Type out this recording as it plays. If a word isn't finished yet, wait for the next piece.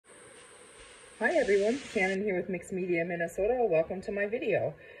Hi everyone, Shannon here with Mixed Media Minnesota. Welcome to my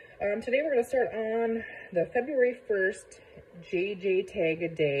video. Today we're going to start on the February 1st JJ Tag a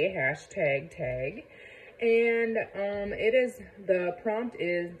Day hashtag tag. And the prompt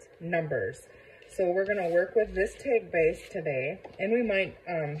is numbers. So we're going to work with this tag base today. And we might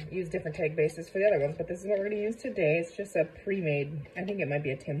use different tag bases for the other ones, but this is what we're going to use today. It's just a pre-made, I think it might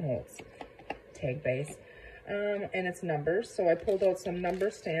be a Tim Holtz tag base. And it's numbers, so I pulled out some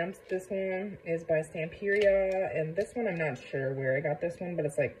number stamps. This one is by Stamperia, and this one I'm not sure where I got this one, but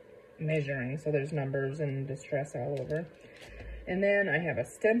it's like measuring, so there's numbers and distress all over. And then I have a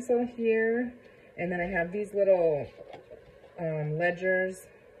stencil here, and then I have these little ledgers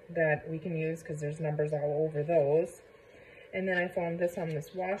that we can use because there's numbers all over those. And then I found this on this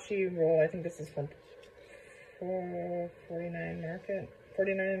washi roll. I think this is from 49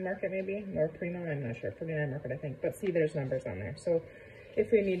 Market maybe, or Prima, I'm not sure, 49 Market I think, but see there's numbers on there. So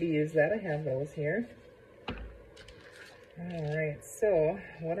if we need to use that, I have those here. Alright, so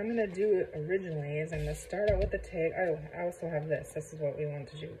what I'm going to do originally is I'm going to start out with the tag. I also have this is what we want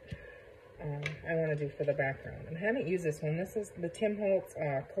to do. I want to do for the background. And I haven't used this one. This is the Tim Holtz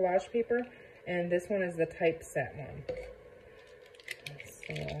collage paper, and this one is the typeset one.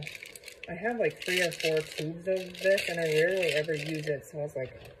 So I have like 3 or 4 tubes of this, and I rarely ever use it, so I was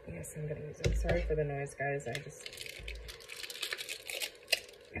like, yes, I'm gonna use it. Sorry for the noise, guys. I just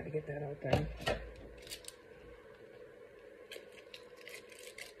gotta get that open.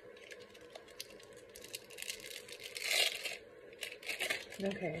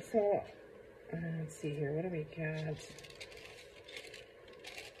 Okay, so let's see here. What do we got?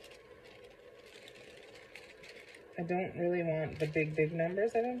 I don't really want the big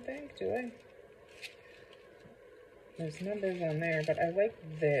numbers, I don't think, do I? There's numbers on there, but I like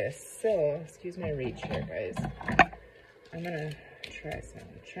this. So, excuse my reach here, guys. I'm gonna try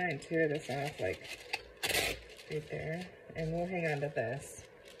and tear this off, like, right there. And we'll hang on to this.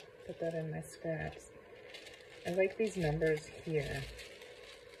 Put that in my scraps. I like these numbers here.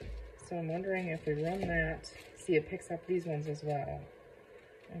 So I'm wondering if we run that, see it picks up these ones as well.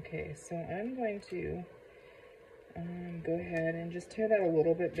 Okay, so I'm going to go ahead and just tear that a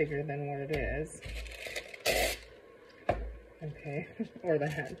little bit bigger than what it is. Okay, or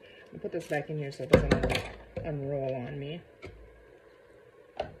that. I'll put this back in here so it doesn't unroll on me.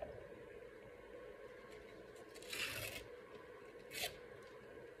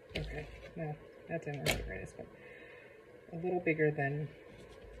 Okay, well, that didn't work the greatest, but a little bigger than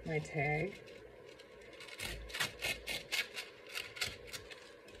my tag.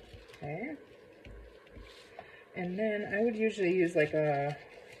 Okay. And then I would usually use like a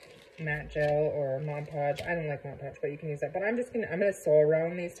matte gel or Mod Podge. I don't like Mod Podge, but you can use that. But I'm gonna sew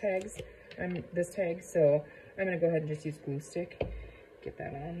around these tags. This tag, so I'm gonna go ahead and just use glue stick. Get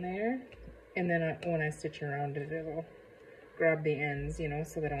that on there, and then when I stitch around it, it'll grab the ends, you know,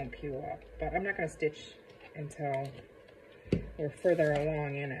 so they don't peel up. But I'm not gonna stitch until we're further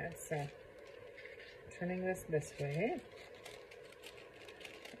along in it. So turning this way.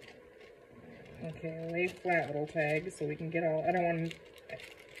 Okay, lay flat little tags so we can get all, I don't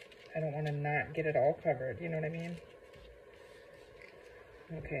want to not get it all covered, you know what I mean?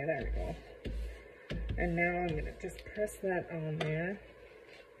 Okay, there we go. And now I'm going to just press that on there.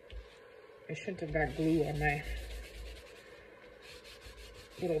 I shouldn't have got glue on my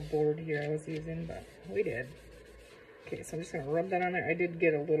little board here I was using, but we did. Okay, so I'm just going to rub that on there. I did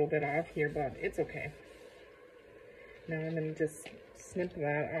get a little bit off here, but it's okay. Now I'm going to just snip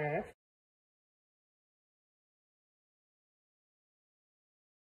that off.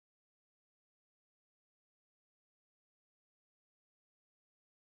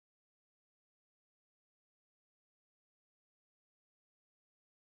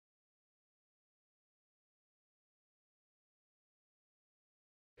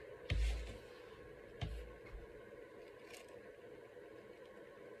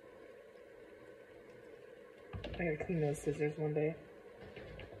 I gotta clean those scissors one day.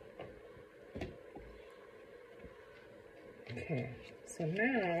 Okay, so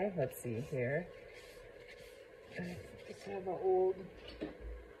now, let's see here. I just have an old,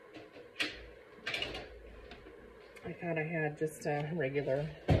 I thought I had just a regular,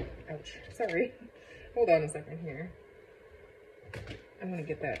 ouch, sorry. Hold on a second here. I'm gonna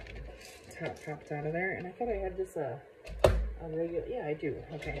get that top popped out of there, and I thought I had just a regular, yeah, I do.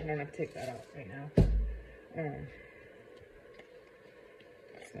 Okay, I don't have to take that out right now.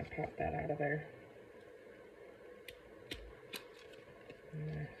 Just gonna pop that out of there.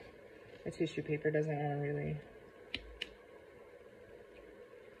 The tissue paper doesn't want to really.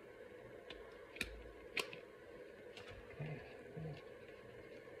 Okay.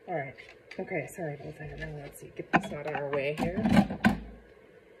 All right. Okay, sorry about that. Now let's see, get this out of our way here.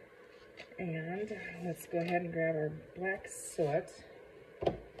 And let's go ahead and grab our black soot.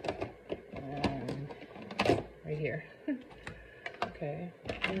 Right here. Okay,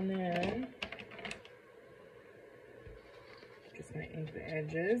 and then just gonna ink the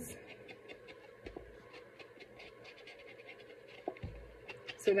edges.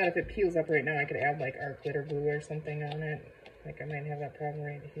 So that if it peels up right now, I could add like art glitter glue or something on it. Like I might have that problem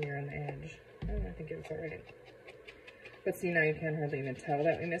right here on the edge. Oh, I think it's all right. But see, now you can't hardly even tell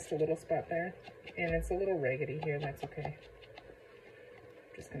that we missed a little spot there. And it's a little raggedy here, that's okay.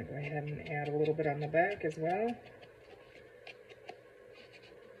 Just gonna go ahead and add a little bit on the back as well.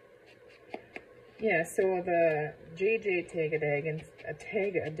 Yeah, so the JJ tag a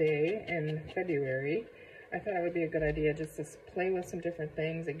day in February, I thought it would be a good idea just to play with some different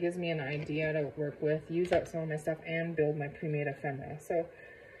things. It gives me an idea to work with, use up some of my stuff, and build my pre-made ephemera. So,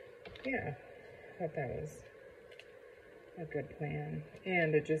 yeah, I thought that was a good plan.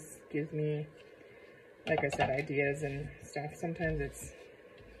 And it just gives me, like I said, ideas and stuff. Sometimes it's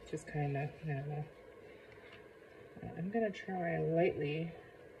just kind of, I don't know. I'm going to try lightly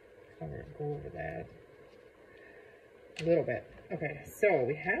go over that a little bit. Okay, so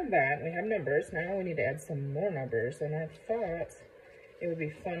we have that. We have numbers. Now we need to add some more numbers. And I thought it would be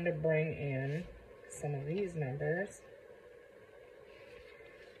fun to bring in some of these numbers.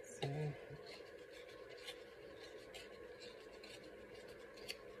 So,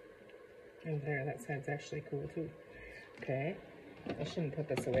 oh, there, that side's actually cool too. Okay, I shouldn't put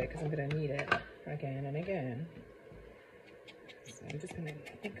this away because I'm going to need it again and again. So I'm just going to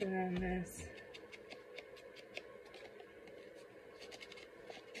think around this.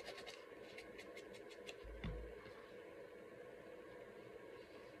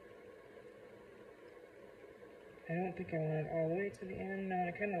 I don't think I want it all the way to the end. No,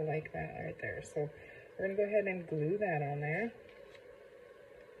 I kind of like that right there. So we're going to go ahead and glue that on there.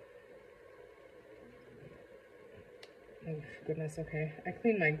 Oh, goodness, okay. I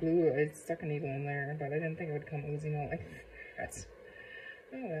cleaned my glue. It stuck a needle in there, but I didn't think it would come oozing out like that.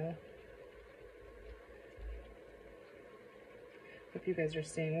 Oh, well. Hope you guys are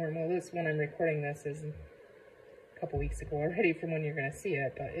staying warm. Well, this when I'm recording this is a couple weeks ago already from when you're going to see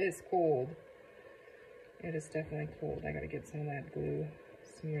it, but it is cold. It is definitely cold. I got to get some of that glue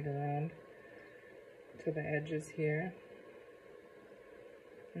smeared around to the edges here.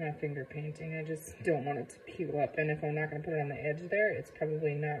 I'm not finger painting. I just don't want it to peel up. And if I'm not going to put it on the edge there, it's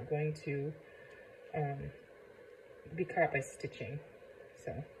probably not going to be caught by stitching.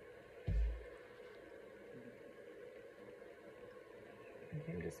 So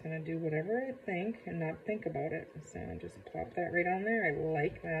I'm just going to do whatever I think and not think about it. So I'll just plop that right on there. I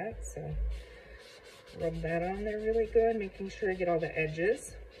like that. So rub that on there really good, making sure I get all the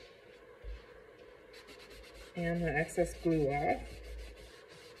edges and the excess glue off.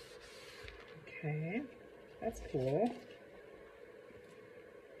 Okay, that's cool.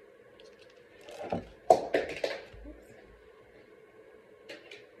 Oops.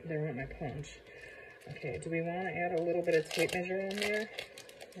 There went my punch. Okay, do we want to add a little bit of tape measure on there?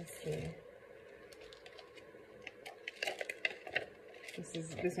 Let's see.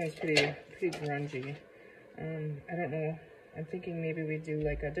 This one's pretty grungy. I don't know. I'm thinking maybe we do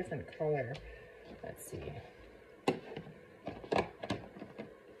like a different color. Let's see.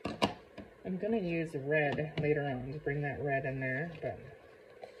 I'm gonna use red later on to bring that red in there, but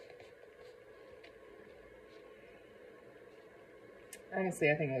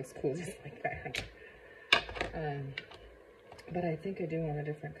honestly, I think it looks cool just like that. But I think I do want a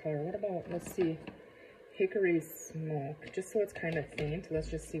different color. What about, let's see, hickory smoke, just so it's kind of faint. Let's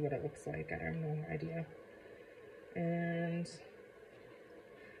just see what it looks like. I have no idea. And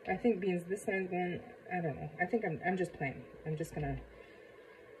I think beans, this side's going, I don't know. I think I'm just playing. I'm just gonna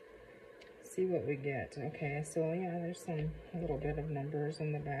see what we get. Okay, so yeah, there's a little bit of numbers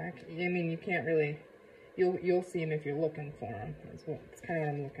in the back. I mean, you can't really, you'll see them if you're looking for them. That's kind of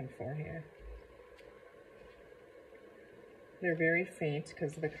what I'm looking for here. They're very faint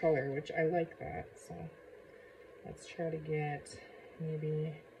because of the color, which I like that. So let's try to get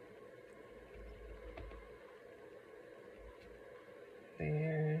maybe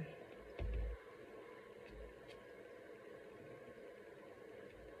there.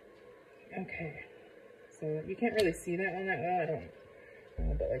 Okay, so you can't really see that one that well. I don't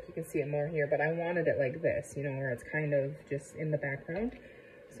know, but like you can see it more here. But I wanted it like this, you know, where it's kind of just in the background.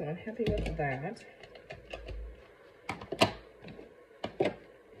 So I'm happy with that.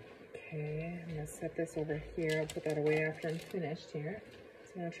 Okay, I'm gonna set this over here. I'll put that away after I'm finished here.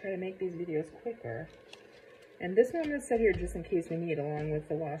 So I'm gonna try to make these videos quicker And this one I'm going to set here just in case we need along with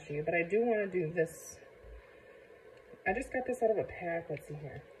the washi. But I do want to do this. I just got this out of a pack. Let's see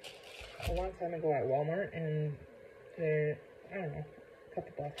here. A long time ago at Walmart. And they're, I don't know, a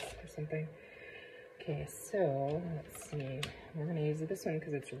couple bucks or something. Okay, so let's see. We're going to use this one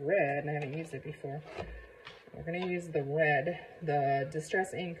because it's red and I haven't used it before. We're going to use the red, the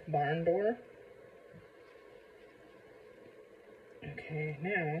Distress Ink Barn Door. Okay,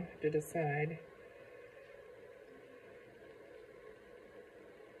 now to decide.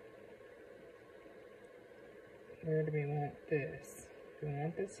 Where do we want this? Do we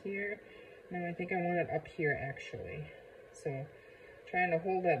want this here? No, I think I want it up here actually. So trying to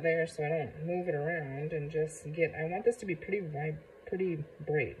hold that there so I don't move it around and just get, I want this to be pretty bright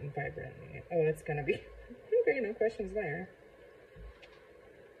and vibrant. Oh, it's gonna be. Okay, no questions there.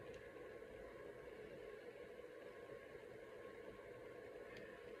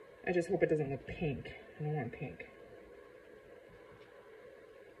 I just hope it doesn't look pink. I don't want pink.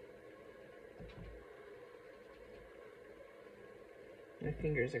 My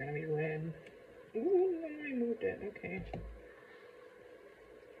fingers are gonna be red. Ooh, I moved it. Okay.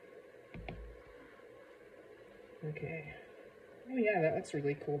 Okay. Oh yeah, that looks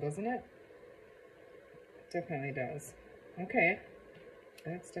really cool, doesn't it? Definitely does. Okay.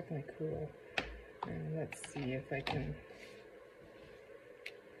 That's definitely cool. And let's see if I can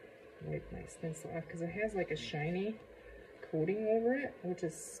wipe my stencil off because it has like a shiny coating over it, which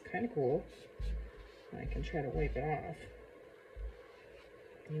is kind of cool. I can try to wipe it off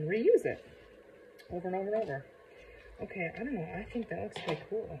and reuse it over and over and over. Okay, I don't know. I think that looks pretty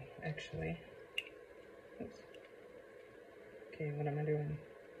cool, actually. Oops. Okay, what am I doing?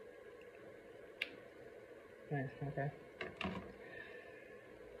 Yeah, okay.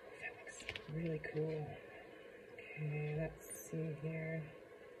 That looks really cool. Okay, let's see here.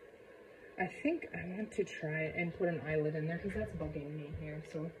 I think I want to try and put an eyelid in there because that's bugging me here.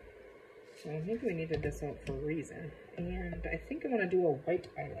 So maybe we needed this out for a reason. And I think I want to do a white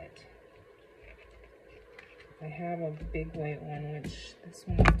eyelet. I have a big white one, which this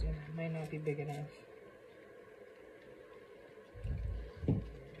one might not be big enough.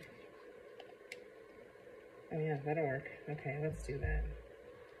 Oh yeah, that'll work. Okay, let's do that.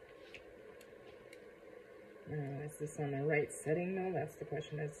 Is this on the right setting though? That's the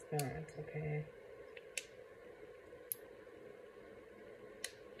question. It's not. Okay.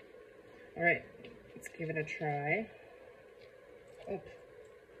 Alright, let's give it a try. Oh.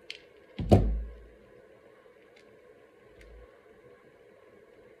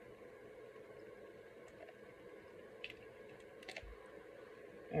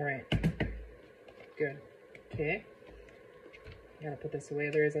 Alright. Good. Okay. Gotta put this away.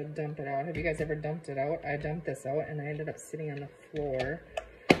 Otherwise I'll dump it out. Have you guys ever dumped it out? I dumped this out and I ended up sitting on the floor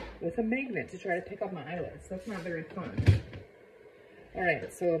with a magnet to try to pick up my eyelids. That's not very fun.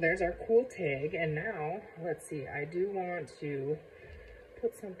 Alright, so there's our cool tag. And now, let's see, I do want to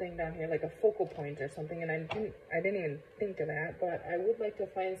put something down here, like a focal point or something. And I didn't even think of that, but I would like to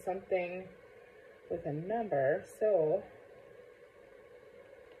find something with a number. So,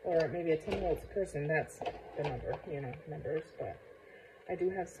 or maybe a Tim Holtz person, that's the number, you know, numbers, but I do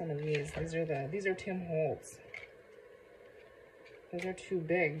have some of these. These are Tim Holtz. Those are too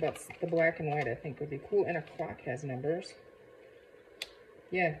big, but the black and white I think would be cool. And a clock has numbers.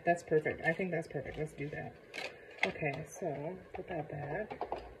 Yeah, that's perfect. I think that's perfect. Let's do that. Okay, so put that back.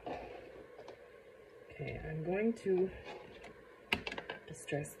 Okay, I'm going to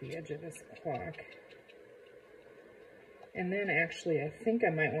distress the edge of this clock. And then actually, I think I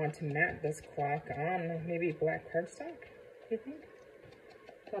might want to mat this clock on maybe black cardstock, you think?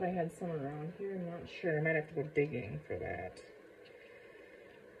 Thought I had some around here, I'm not sure. I might have to go digging for that.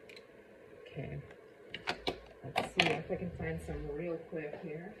 Okay. Let's see if I can find some real quick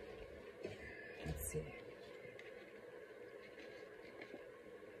here. Let's see.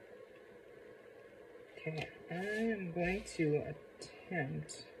 Okay, I am going to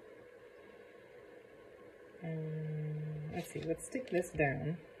attempt... let's see, let's stick this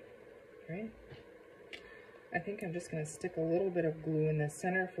down, right? I think I'm just going to stick a little bit of glue in the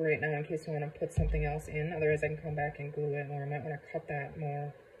center for right now in case I want to put something else in. Otherwise I can come back and glue it, or I might want to cut that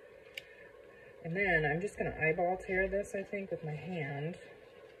more. And then I'm just going to eyeball tear this, I think, with my hand.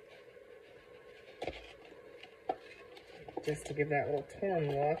 Just to give that little torn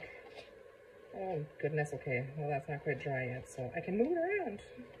look. Oh goodness, okay, well that's not quite dry yet, so I can move it around.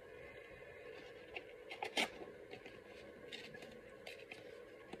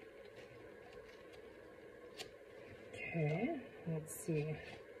 Okay, let's see.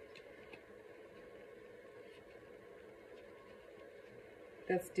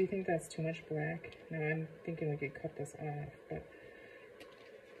 do you think that's too much black? No, I'm thinking we could cut this off, but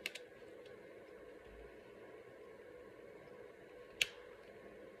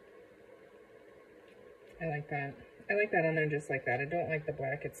I like that. I like that on there just like that. I don't like the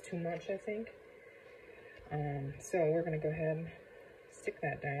black. It's too much, I think. So we're going to go ahead and stick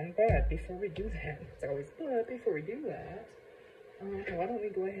that down. But before we do that, it's always but before we do that, why don't we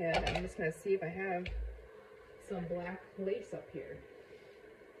go ahead, I'm just going to see if I have some black lace up here.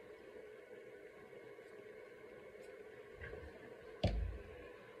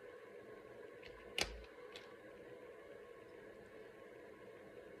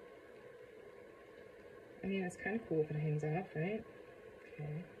 I mean, it's kind of cool if it hangs off, right?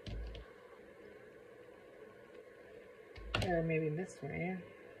 Okay. Or maybe this way.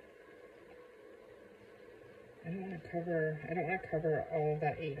 I don't want to cover all of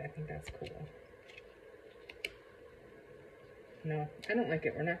that 8. I think that's cool. No, I don't like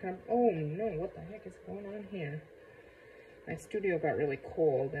it. We're not gonna, oh no, what the heck is going on here? My studio got really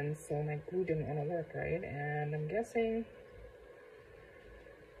cold, and so my glue didn't want to work right, and I'm guessing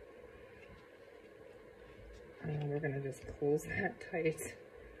we're gonna just close that tight,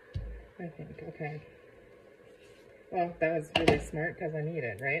 I think. Okay. Well, that was really smart because I need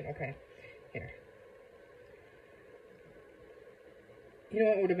it, right? Okay, here. You know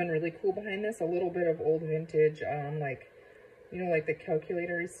what would have been really cool behind this? A little bit of old vintage, like, you know, like the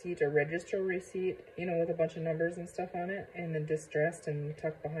calculator receipt or register receipt, you know, with a bunch of numbers and stuff on it, and then distressed and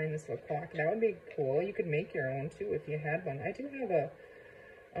tucked behind this little clock. That would be cool. You could make your own too if you had one. I do have a,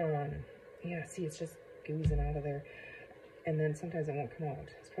 yeah, see, it's just oozing out of there. And then sometimes it won't come out.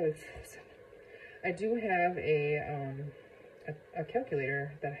 It's probably frozen. I do have a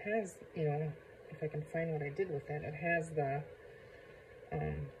calculator that has, you know, if I can find what I did with it, it has the,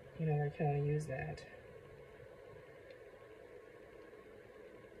 you know, where you can only use that.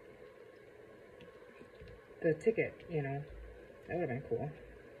 The ticket, you know, that would have been cool.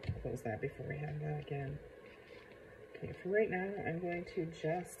 Close that before we have that again. Okay, for right now, I'm going to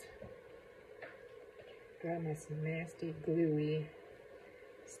just grab my nasty, gluey,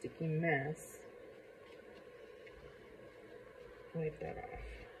 sticky mess. Wipe that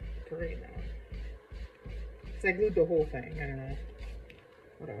off for right now. Because I glued the whole thing. I don't know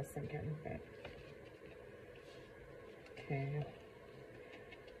what I was thinking, but okay.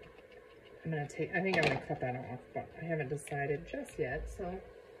 I think I'm gonna cut that off, but I haven't decided just yet, so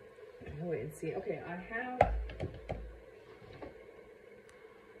I'll wait and see. Okay, I have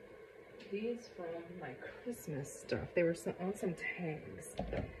these from my Christmas stuff. They were on some tags,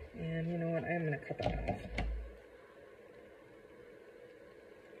 and you know what? I'm gonna cut that off.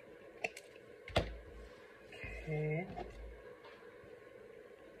 Okay.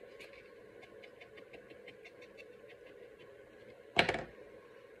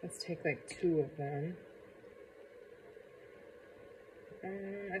 Let's take like 2 of them.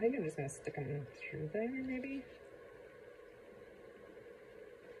 I think I'm just gonna stick them through there, maybe.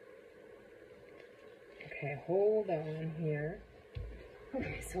 Okay, hold on here.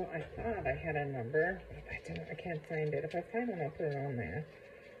 Okay, so I thought I had a number, but I can't find it. If I find one, I'll put it on there.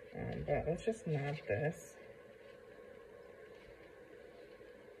 But let's just knot this.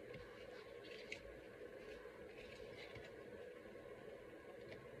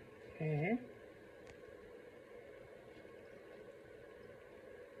 Okay.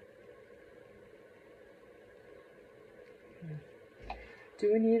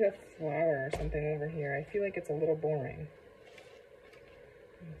 Do we need a flower or something over here? I feel like it's a little boring.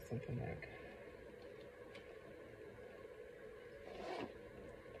 Something like...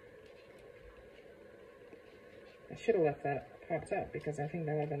 I should have left that popped up because I think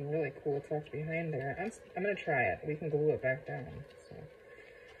that would have been really cool tucked behind there. I'm going to try it. We can glue it back down. So,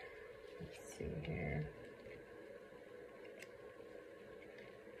 let's see here.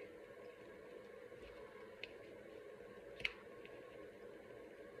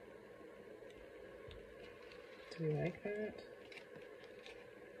 Do we like that?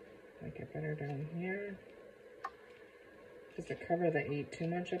 Like it better down here? Just to cover the 8 too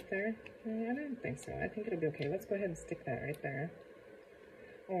much up there? I don't think so. I think it'll be okay. Let's go ahead and stick that right there.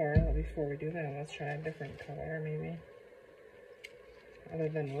 Or, before we do that, let's try a different color, maybe. Other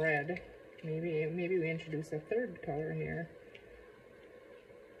than red. Maybe we introduce a 3rd color here.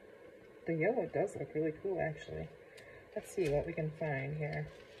 The yellow does look really cool, actually. Let's see what we can find here.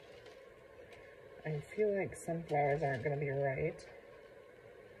 I feel like sunflowers aren't going to be right.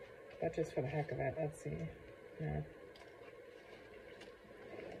 But just for the heck of it, let's see. No.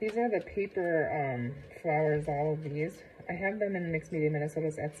 These are the paper flowers, all of these. I have them in Mixed Media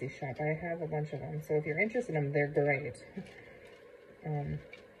Minnesota's Etsy shop. I have a bunch of them. So if you're interested in them, they're great. Yeah,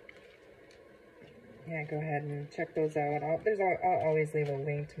 go ahead and check those out. I'll always leave a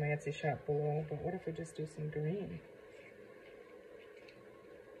link to my Etsy shop below, but what if we just do some green?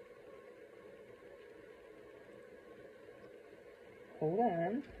 Hold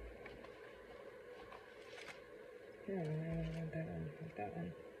on. No, I don't want that one. I want that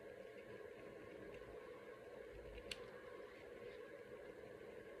one.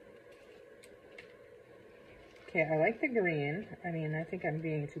 Okay, I like the green. I mean, I think I'm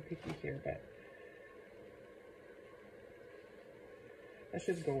being too picky here, but let's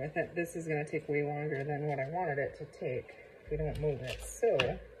just go with it. This is going to take way longer than what I wanted it to take if we don't move it. So,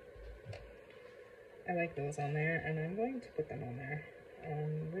 I like those on there, and I'm going to put them on there.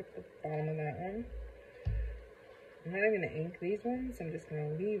 Rip the bottom of that one. I'm not even going to ink these ones. I'm just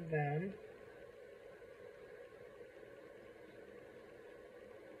going to leave them.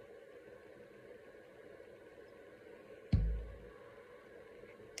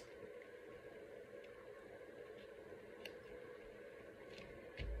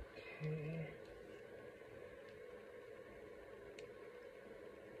 Okay.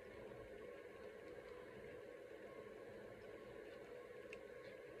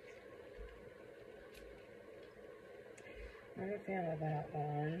 I'm a fan of that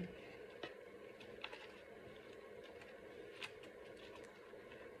one.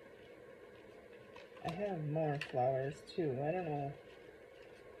 I have more flowers too. I don't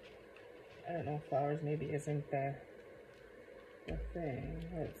know if flowers maybe isn't the thing.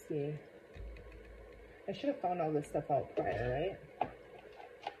 Let's see. I should have found all this stuff out prior, right?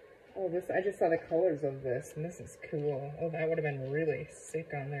 Oh, this, I just saw the colors of this, and this is cool. Oh, that would have been really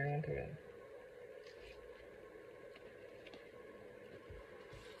sick on there, wouldn't it?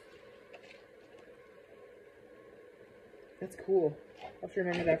 That's cool. I'll have to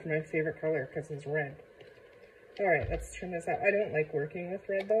remember that for my favorite color, because it's red. Alright, let's trim this out. I don't like working with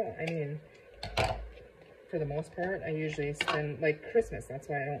red, though. I mean, for the most part, I usually spend, like Christmas, that's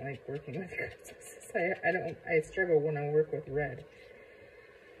why I don't like working with Christmas. I struggle when I work with red.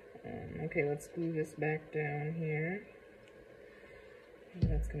 Okay, let's glue this back down here.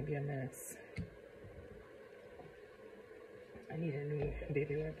 That's going to be a mess. I need a new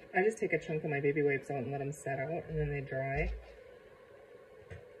baby wipe. I just take a chunk of my baby wipes out and let them set out, and then they dry.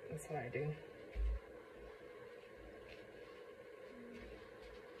 That's what I do.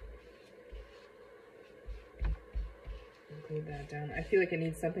 Glue that down. I feel like it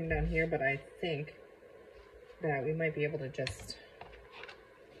needs something down here, but I think that we might be able to just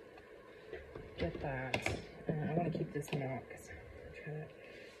get that. I want to keep this knot because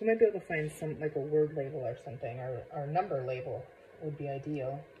we might be able to find some, like a word label or something, or number label would be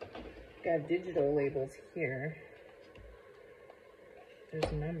ideal. Got digital labels here.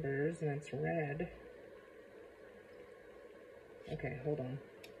 There's numbers and it's red. Okay, hold on.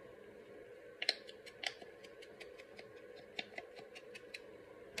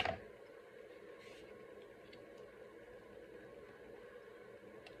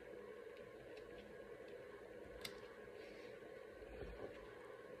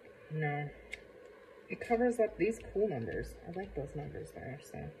 No. It covers up these cool numbers. I like those numbers there,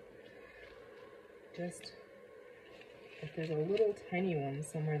 so. Just, if there's a little tiny one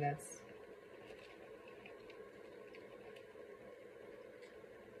somewhere that's.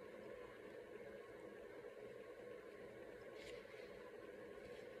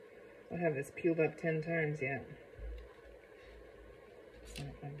 I have this peeled up 10 times yet.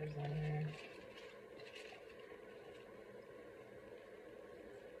 Some numbers on there.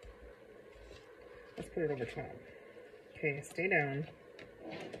 Let's put it over top. Okay, stay down.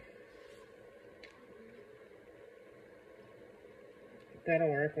 That'll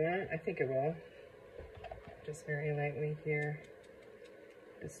work, won't it? I think it will. Just very lightly here.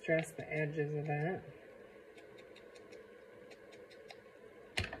 Distress the edges of that.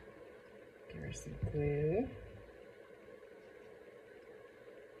 Give her some glue.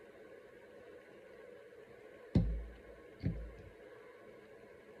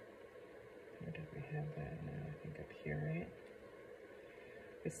 Where did we have that now? I think up here, right?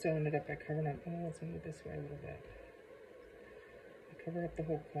 We still ended up by covering up. Oh, let's move it this way a little bit. I covered up the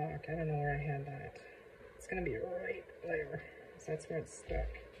whole clock. I don't know where I had that. It's going to be right there. So that's where it's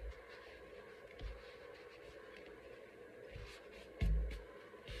stuck.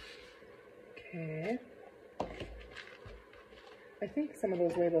 Okay. I think some of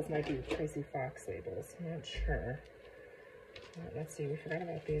those labels might be Tracy Fox labels. I'm not sure. Let's see. We forgot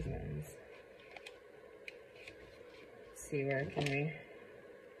about these ones. Let's see, where can we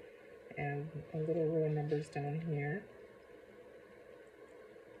add a little row of numbers down here.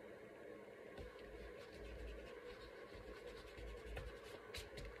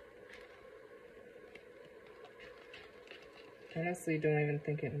 honestly don't even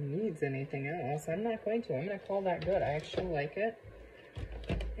think it needs anything else. I'm not going to. I'm going to call that good. I actually like it.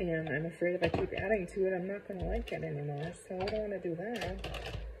 And I'm afraid if I keep adding to it, I'm not going to like it anymore. So I don't want to do that.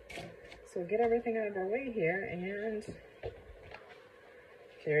 So get everything out of our way here. And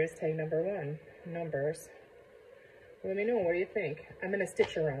here's tag number 1. Numbers. Let me know. What do you think? I'm going to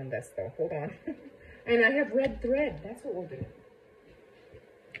stitch around this, though. Hold on. And I have red thread. That's what we'll do.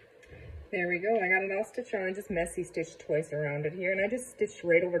 There we go. I got it all stitched on. I just messy stitched twice around it here. And I just stitched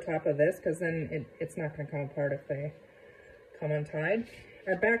right over top of this because then it's not going to come apart if they come untied.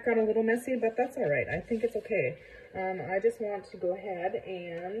 Our back got a little messy, but that's all right. I think it's okay. I just want to go ahead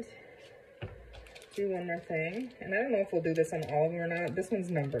and do one more thing. And I don't know if we'll do this on all of them or not. This one's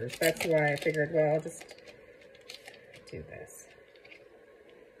numbers. That's why I figured, well, I'll just do this.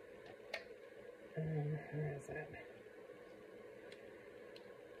 Where is that?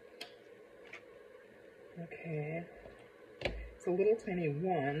 Okay. It's a little tiny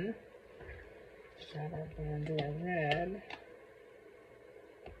one. Grab our blue and do our red.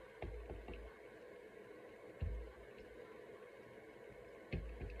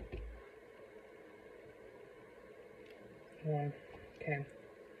 One. Okay.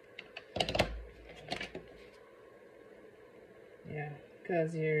 Yeah,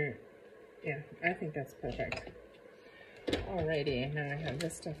 because yeah, I think that's perfect. Alrighty, now I have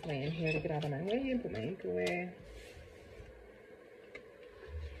this stuff laying here to get out of my way, put my ink away.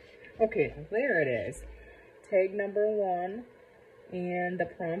 Okay, there it is. Tag number 1, and the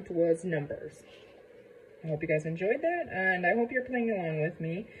prompt was numbers. I hope you guys enjoyed that, and I hope you're playing along with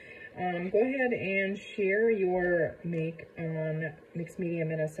me. Go ahead and share your make on Mixed Media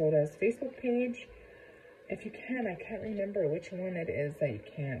Minnesota's Facebook page. If you can, I can't remember which one it is that you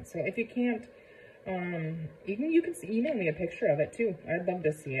can't. So if you can't, you can email me a picture of it too. I'd love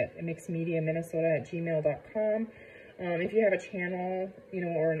to see it. mixedmediaminnesota@gmail.com. If you have a channel, you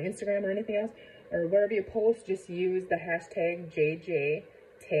know, or an Instagram or anything else, or wherever you post, just use the hashtag JJ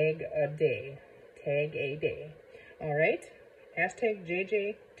tag a day. Tag a day. All right? Hashtag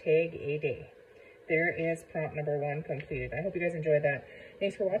JJ tag a day. There is prompt number 1 completed. I hope you guys enjoyed that.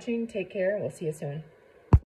 Thanks for watching. Take care. We'll see you soon.